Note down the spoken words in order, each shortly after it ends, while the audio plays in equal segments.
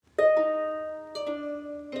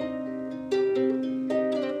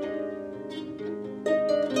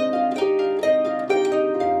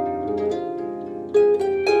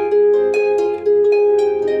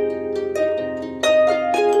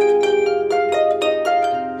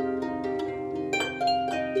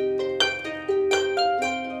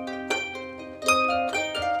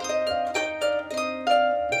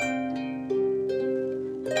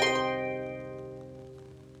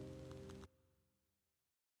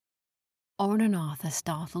Oren and Arthur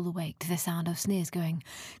startled awake to the sound of Sniz going,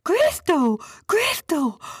 "Crystal!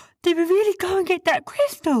 Crystal! Did we really go and get that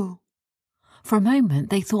crystal?" For a moment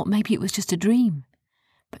they thought maybe it was just a dream,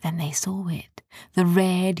 but then they saw it, the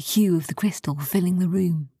red hue of the crystal filling the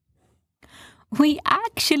room. "We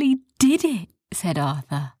actually did it," said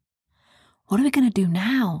Arthur. "What are we going to do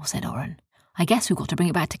now?" said Oren. "I guess we've got to bring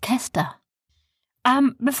it back to Kester."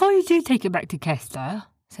 Before you do take it back to Kester,"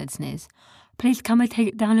 said Sniz, "please come and take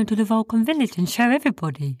it down into the Vulcan village and show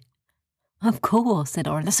everybody." "Of course," said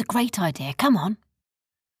Oren. "That's a great idea. Come on."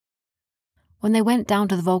 When they went down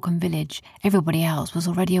to the Vulcan village, everybody else was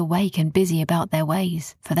already awake and busy about their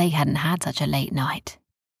ways, for they hadn't had such a late night.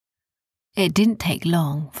 It didn't take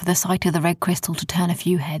long for the sight of the red crystal to turn a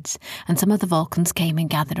few heads, and some of the Vulcans came and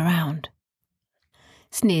gathered around.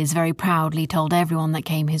 Sniz very proudly told everyone that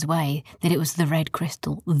came his way that it was the red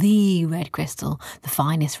crystal, the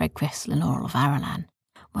finest red crystal in all of Aralan.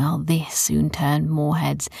 Well, this soon turned more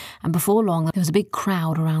heads, and before long there was a big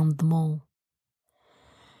crowd around them all.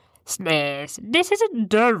 "Sniz, this isn't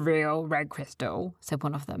the real red crystal," said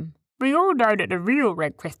one of them. "We all know that the real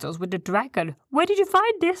red crystal's with the dragon. Where did you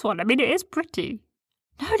find this one? I mean, it is pretty."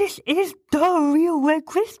 "No, this is the real red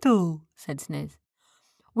crystal," said Sniz.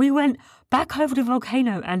 "We went back over the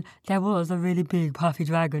volcano and there was a really big puffy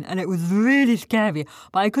dragon and it was really scary,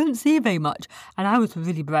 but I couldn't see very much and I was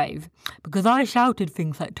really brave because I shouted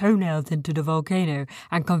things like toenails into the volcano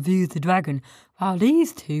and confused the dragon while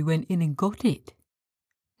these two went in and got it."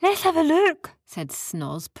 "Let's have a look," said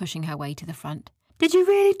Snoz, pushing her way to the front. "Did you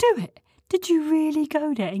really do it? Did you really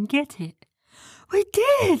go there and get it?" "We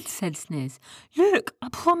did," said Sniz. "Look, I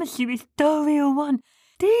promise you it's the real one.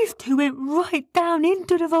 These two went right down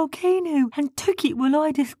into the volcano and took it while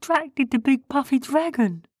I distracted the big puffy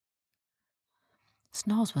dragon."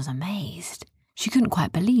 Snoz was amazed. She couldn't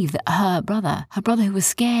quite believe that her brother who was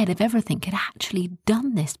scared of everything, had actually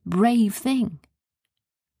done this brave thing.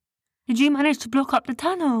 "Did you manage to block up the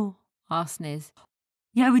tunnel?" asked Sniz.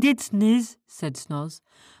 "Yeah, we did, Sniz," said Snoz.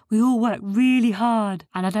 "We all worked really hard,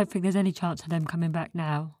 and I don't think there's any chance of them coming back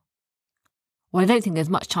now." "Well, I don't think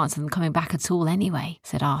there's much chance of them coming back at all anyway,"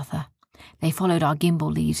 said Arthur. "They followed our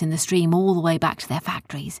gimbal leaves in the stream all the way back to their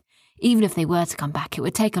factories. Even if they were to come back, it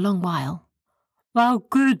would take a long while." "Well,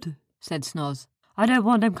 good," said Snoz. "I don't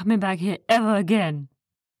want them coming back here ever again."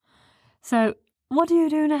 "So, what do you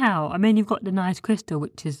do now? I mean, you've got the nice crystal,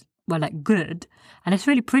 which is, well, like, good, and it's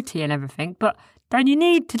really pretty and everything, but don't you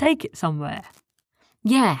need to take it somewhere?"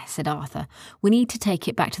 "Yeah," said Arthur. "We need to take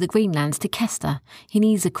it back to the Greenlands, to Kester. He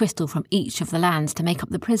needs a crystal from each of the lands to make up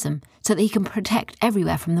the prism, so that he can protect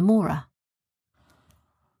everywhere from the Mora."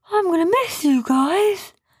 "I'm going to miss you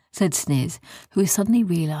guys," said Sniz, who was suddenly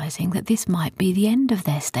realising that this might be the end of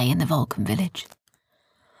their stay in the Vulcan village.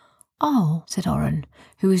 "Oh," said Oren,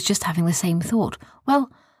 who was just having the same thought.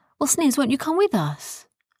 Well, Sniz, won't you come with us?"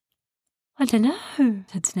 "I don't know,"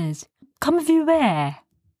 said Sniz. "Come with you where?"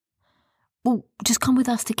 "Well, just come with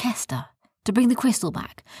us to Kester, to bring the crystal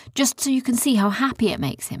back, just so you can see how happy it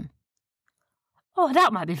makes him." "Oh,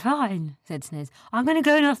 that might be fine," said Sniz. "I'm going to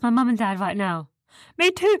go and ask my mum and dad right now." Me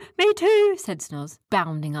too, said Snoz,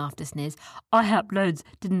 bounding after Sniz. "I helped loads,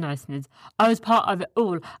 didn't I, Sniz? I was part of it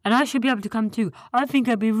all, and I should be able to come too. I think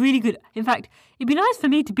I'd be really good. In fact, it'd be nice for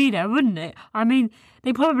me to be there, wouldn't it? I mean,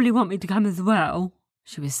 they probably want me to come as well,"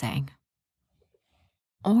 she was saying.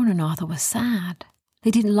 Oren and Arthur were sad.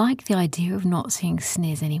 They didn't like the idea of not seeing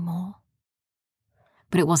Sniz anymore.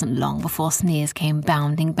 But it wasn't long before Sniz came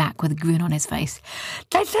bounding back with a grin on his face.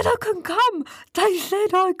 "They said I can come! They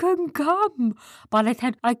said I can come! But they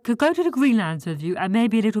said I could go to the Greenlands with you and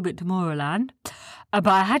maybe a little bit to Moraland. But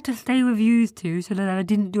I had to stay with you two so that I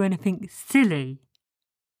didn't do anything silly."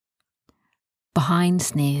 Behind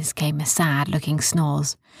Sniz came a sad-looking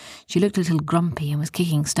Snoz. She looked a little grumpy and was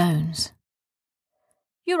kicking stones.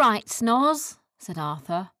 "You're right, Snoz," said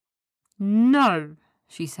Arthur. "No,"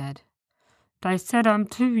 she said. "They said I'm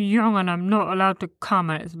too young and I'm not allowed to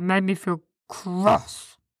come, and it's made me feel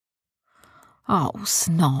cross." "Oh,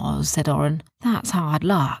 Snoz," said Oren, "that's hard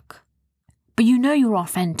luck. But you know you're our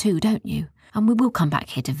friend too, don't you? And we will come back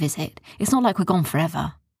here to visit. It's not like we're gone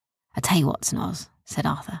forever. I tell you what, Snoz," said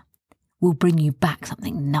Arthur. "We'll bring you back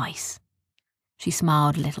something nice." She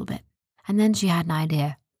smiled a little bit, and then she had an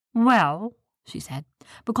idea. "Well," she said,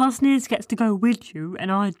 "because Sniz gets to go with you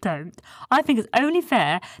and I don't, I think it's only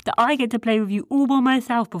fair that I get to play with you all by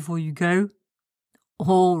myself before you go."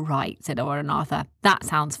 "All right," said Oren and Arthur. "That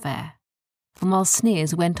sounds fair." And while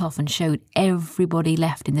Sniz went off and showed everybody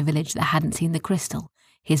left in the village that hadn't seen the crystal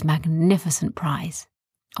his magnificent prize,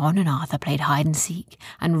 Oren and Arthur played hide and seek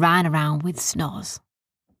and ran around with Snoz.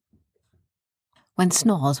 When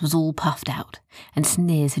Snoz was all puffed out, and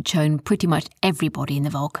Sniz had shown pretty much everybody in the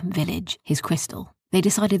Vulcan village his crystal, they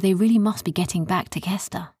decided they really must be getting back to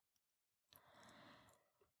Kester.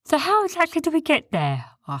 So how exactly do we get there?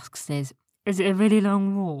 Asked Sniz. Is it a really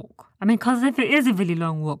long walk? I mean, because if it is a really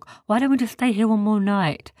long walk, why don't we just stay here one more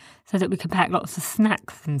night so that we can pack lots of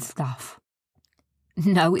snacks and stuff?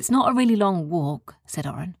 No, it's not a really long walk, said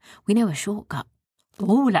Oren. We know a shortcut.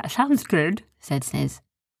 Oh, that sounds good, said Sniz.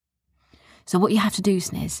 So what you have to do,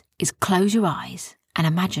 Sniz, is close your eyes and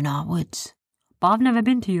imagine our woods. But I've never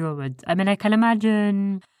been to your woods. I mean, I can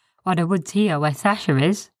imagine, the woods here where Sasha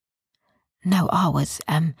is. No, our woods.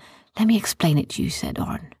 Let me explain it to you, said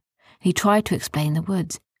Oren. He tried to explain the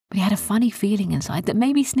woods, but he had a funny feeling inside that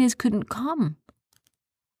maybe Sniz couldn't come.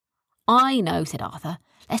 I know, said Arthur.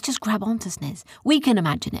 Let's just grab onto Sniz. We can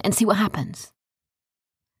imagine it and see what happens.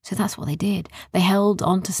 So that's what they did. They held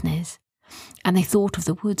onto Sniz, and they thought of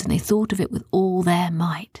the woods, and they thought of it with all their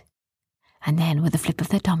might. And then, with a flip of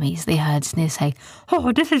their tummies, they heard Sniz say,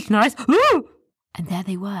 "Oh, this is nice. Ooh!" And there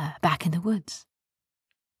they were, back in the woods.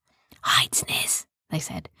 Hide, Sniz, they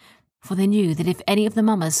said, for they knew that if any of the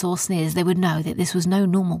mummers saw Sniz, they would know that this was no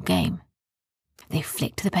normal game. They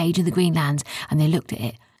flicked to the page in the Greenlands, and they looked at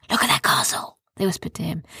it. Look at that castle, they whispered to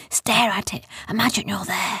him. Stare at it. Imagine you're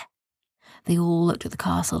there. They all looked at the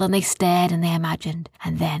castle, and they stared and they imagined,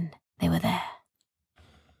 and then they were there.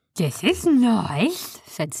 This is nice,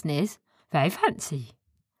 said Sniz. Very fancy.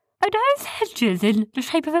 Are those hedges in the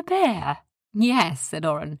shape of a bear? Yes, said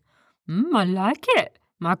Oren. I like it.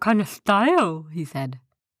 My kind of style, he said.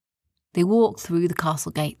 They walked through the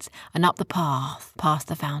castle gates and up the path past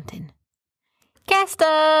the fountain.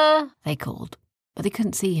 Kester, they called, but they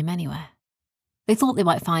couldn't see him anywhere. They thought they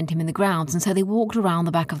might find him in the grounds, and so they walked around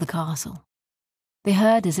the back of the castle. They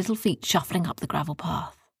heard his little feet shuffling up the gravel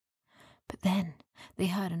path. But then they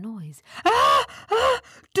heard a noise. Ah! Ah!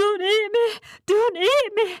 Don't eat me! Don't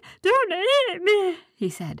eat me! Don't eat me! He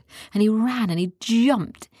said, and he ran and he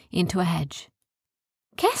jumped into a hedge.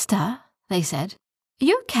 Kester, they said, are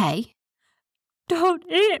you okay? Don't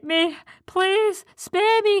eat me! Please,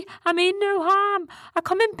 spare me! I mean no harm! I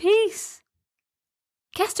come in peace!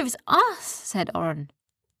 Kester, it's us, said Oren.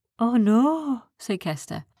 Oh no, said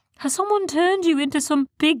Kester. Has someone turned you into some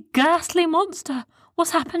big ghastly monster?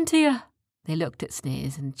 What's happened to you? They looked at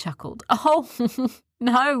Sniz and chuckled. Oh,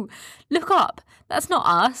 no, look up. That's not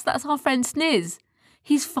us. That's our friend Sniz.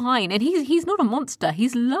 He's fine, and he's not a monster.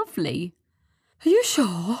 He's lovely. Are you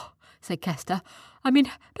sure? Said Kester. I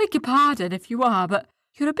mean, beg your pardon if you are, but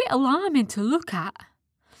you're a bit alarming to look at.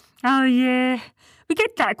 Oh, yeah, we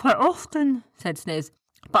get that quite often, said Sniz.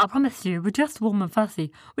 But I promise you, we're just warm and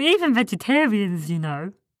fuzzy. We're even vegetarians, you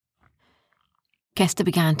know. Kester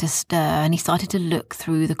began to stir, and he started to look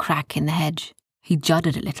through the crack in the hedge. He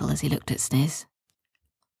juddered a little as he looked at Sniz.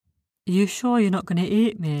 Are you sure you're not going to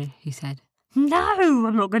eat me? He said. No,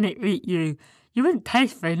 I'm not going to eat you. You wouldn't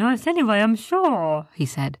taste very nice anyway, I'm sure, he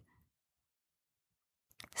said.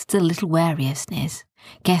 Still a little wary of Sniz,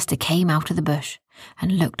 Kester came out of the bush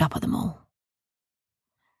and looked up at them all.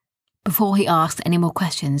 Before he asked any more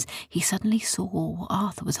questions, he suddenly saw what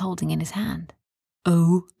Arthur was holding in his hand.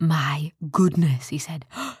 Oh my goodness, he said.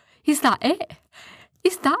 Is that it?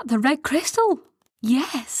 Is that the red crystal?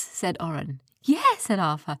 Yes, said Oren. Yes, said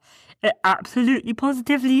Arthur. It absolutely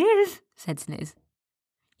positively is, said Sniz.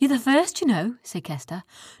 You're the first, you know, said Kester.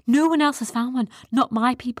 No one else has found one. Not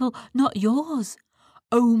my people, not yours.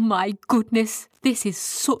 Oh my goodness, this is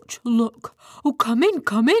such luck. Oh, come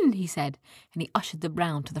in, he said, and he ushered them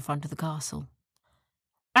round to the front of the castle.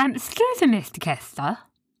 Excuse me, Mr. Kester,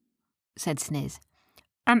 said Sniz.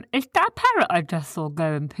 Is that a parrot I just saw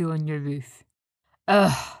go and poo on your roof?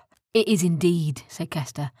 It is indeed, said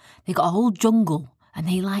Kester. They got a whole jungle, and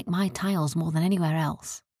they like my tiles more than anywhere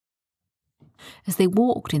else. As they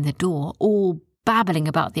walked in the door, all babbling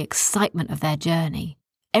about the excitement of their journey,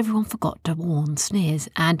 everyone forgot to warn Sniz,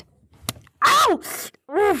 and... Ow!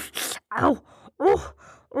 Ow!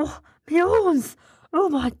 Oh, my arms! Oh,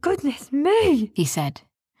 my goodness me! He said.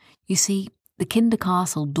 You see, the Kinder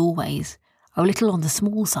Castle doorways are a little on the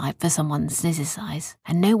small side for someone Sniz's size,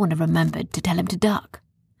 and no one had remembered to tell him to duck.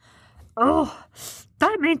 Oh,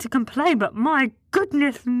 don't mean to complain, but my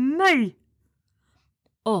goodness me!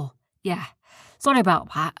 Oh, yeah, sorry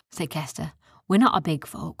about that, said Kester. We're not a big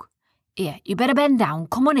folk. Here, you better bend down.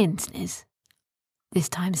 Come on in, Sniz. This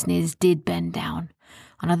time Sniz did bend down,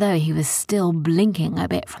 and although he was still blinking a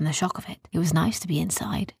bit from the shock of it was nice to be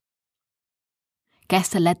inside.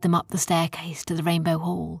 Kester led them up the staircase to the Rainbow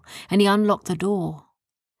Hall, and he unlocked the door.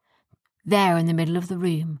 There in the middle of the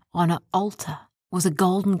room, on an altar, was a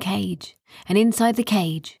golden cage, and inside the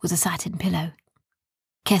cage was a satin pillow.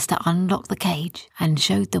 Kester unlocked the cage and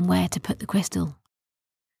showed them where to put the crystal.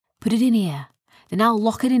 "Put it in here, then I'll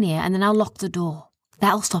lock it in here and then I'll lock the door.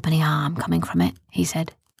 That'll stop any harm coming from it," he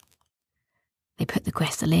said. They put the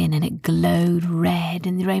crystal in and it glowed red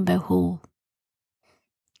in the rainbow hall.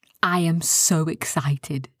 "I am so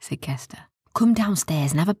excited," said Kester. "Come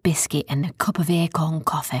downstairs and have a biscuit and a cup of acorn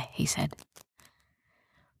coffee," he said.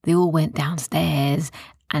 They all went downstairs,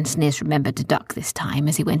 and Sniz remembered to duck this time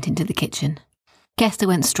as he went into the kitchen. Kester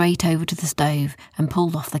went straight over to the stove and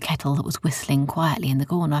pulled off the kettle that was whistling quietly in the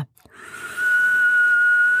corner.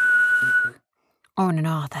 Oren and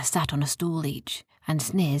Arthur sat on a stool each, and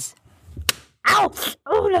Sniz... Ow!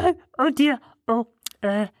 Oh no! Oh dear! Oh,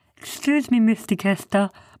 excuse me, Mr. Kester,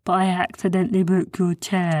 but I accidentally broke your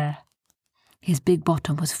chair. His big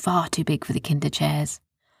bottom was far too big for the kinder chairs.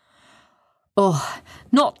 "Oh,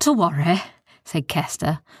 not to worry," said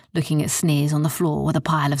Kester, looking at Sniz on the floor with a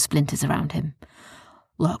pile of splinters around him.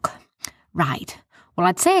 "Look, right, well,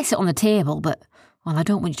 I'd say sit on the table, but, well, I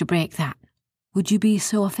don't want you to break that. Would you be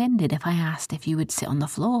so offended if I asked if you would sit on the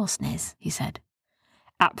floor, Sniz?" he said.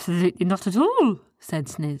 "Absolutely not at all," said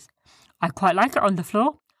Sniz. "I quite like it on the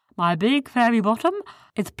floor. My big fairy bottom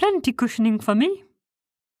is plenty cushioning for me."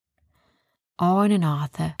 Oren and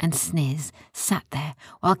Arthur and Sniz sat there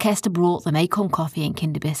while Kester brought them acorn coffee and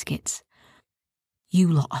Kinder biscuits. "You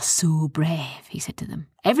lot are so brave," he said to them.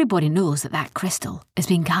 "Everybody knows that crystal is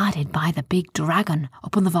being guarded by the big dragon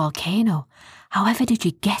up on the volcano. However did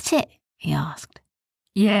you get it?" he asked.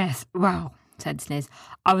 "Yes, well," said Sniz,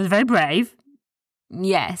 "I was very brave."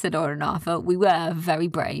 "Yes," said Oren and Arthur, "we were very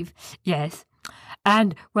brave." "Yes,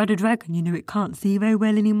 and well, the dragon, it can't see very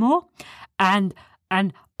well anymore. And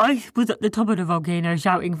I was at the top of the volcano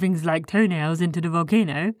shouting things like toenails into the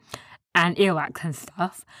volcano and earwax and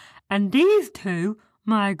stuff. And these two,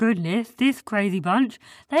 my goodness, this crazy bunch,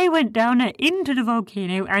 they went down there into the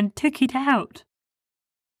volcano and took it out."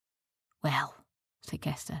 "Well," said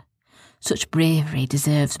Kester, "such bravery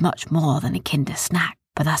deserves much more than a Kinder snack,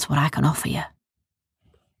 but that's what I can offer you."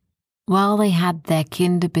 While they had their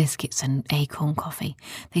Kinder biscuits and acorn coffee,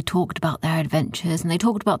 they talked about their adventures and they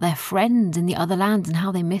talked about their friends in the other lands and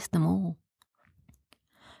how they missed them all.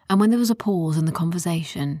 And when there was a pause in the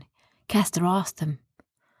conversation, Kester asked them,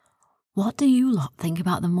 "What do you lot think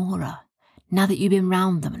about the Mora, now that you've been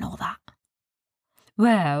round them and all that?"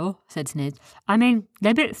 "Well," said Sniz, "I mean,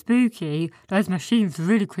 they're a bit spooky. Those machines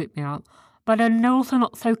really creep me out. But they're also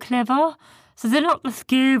not so clever, so they're not the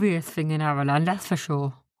scariest thing in our land, that's for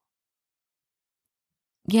sure."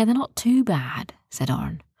 "Yeah, they're not too bad," said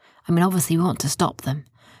Oren. "I mean, obviously we want to stop them,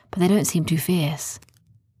 but they don't seem too fierce."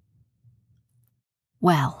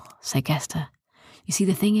 "Well," said Kester, "you see,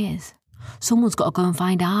 the thing is, someone's got to go and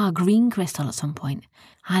find our green crystal at some point,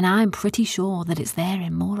 and I'm pretty sure that it's there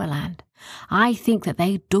in Moraland. I think that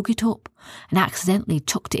they dug it up and accidentally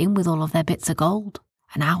chucked it in with all of their bits of gold.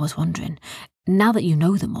 And I was wondering, now that you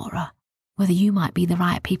know the Mora, whether you might be the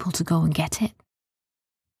right people to go and get it."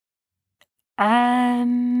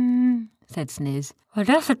 Said Sniz. "Well,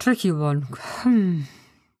 that's a tricky one.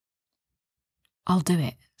 "I'll do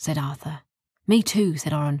it," said Arthur. "Me too,"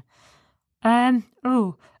 said Oren. What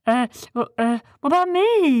about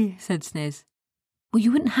me?" said Sniz. "Well,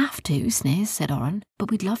 you wouldn't have to, Sniz," said Oren, "but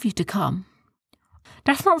we'd love you to come."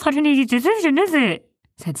 "That's not such an easy decision, is it?"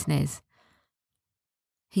 said Sniz.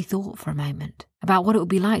 He thought for a moment about what it would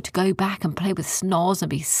be like to go back and play with Snoz and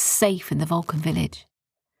be safe in the Vulcan village.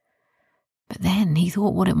 But then he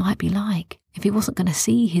thought what it might be like if he wasn't going to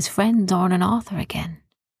see his friends Oren and Arthur again.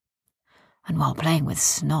 And while playing with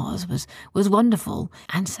Snoz was wonderful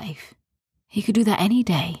and safe, he could do that any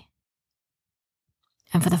day.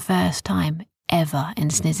 And for the first time ever in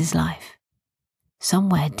Sniz's life,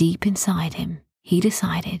 somewhere deep inside him, he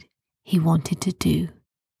decided he wanted to do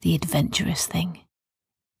the adventurous thing.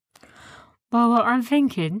 "Well, what I'm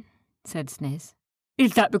thinking," said Sniz,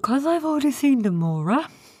 "is that because I've already seen the Mora,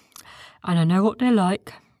 and I know what they're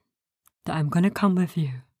like, that I'm going to come with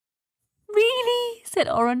you." "Really?" said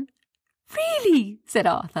Oren. "Really?" said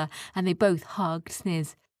Arthur, and they both hugged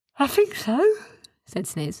Sniz. "I think so," said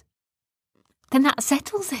Sniz. "Then that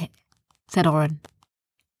settles it," said Oren.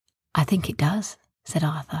 "I think it does," said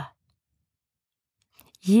Arthur.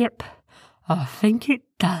 "Yep, I think it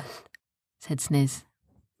does," said Sniz.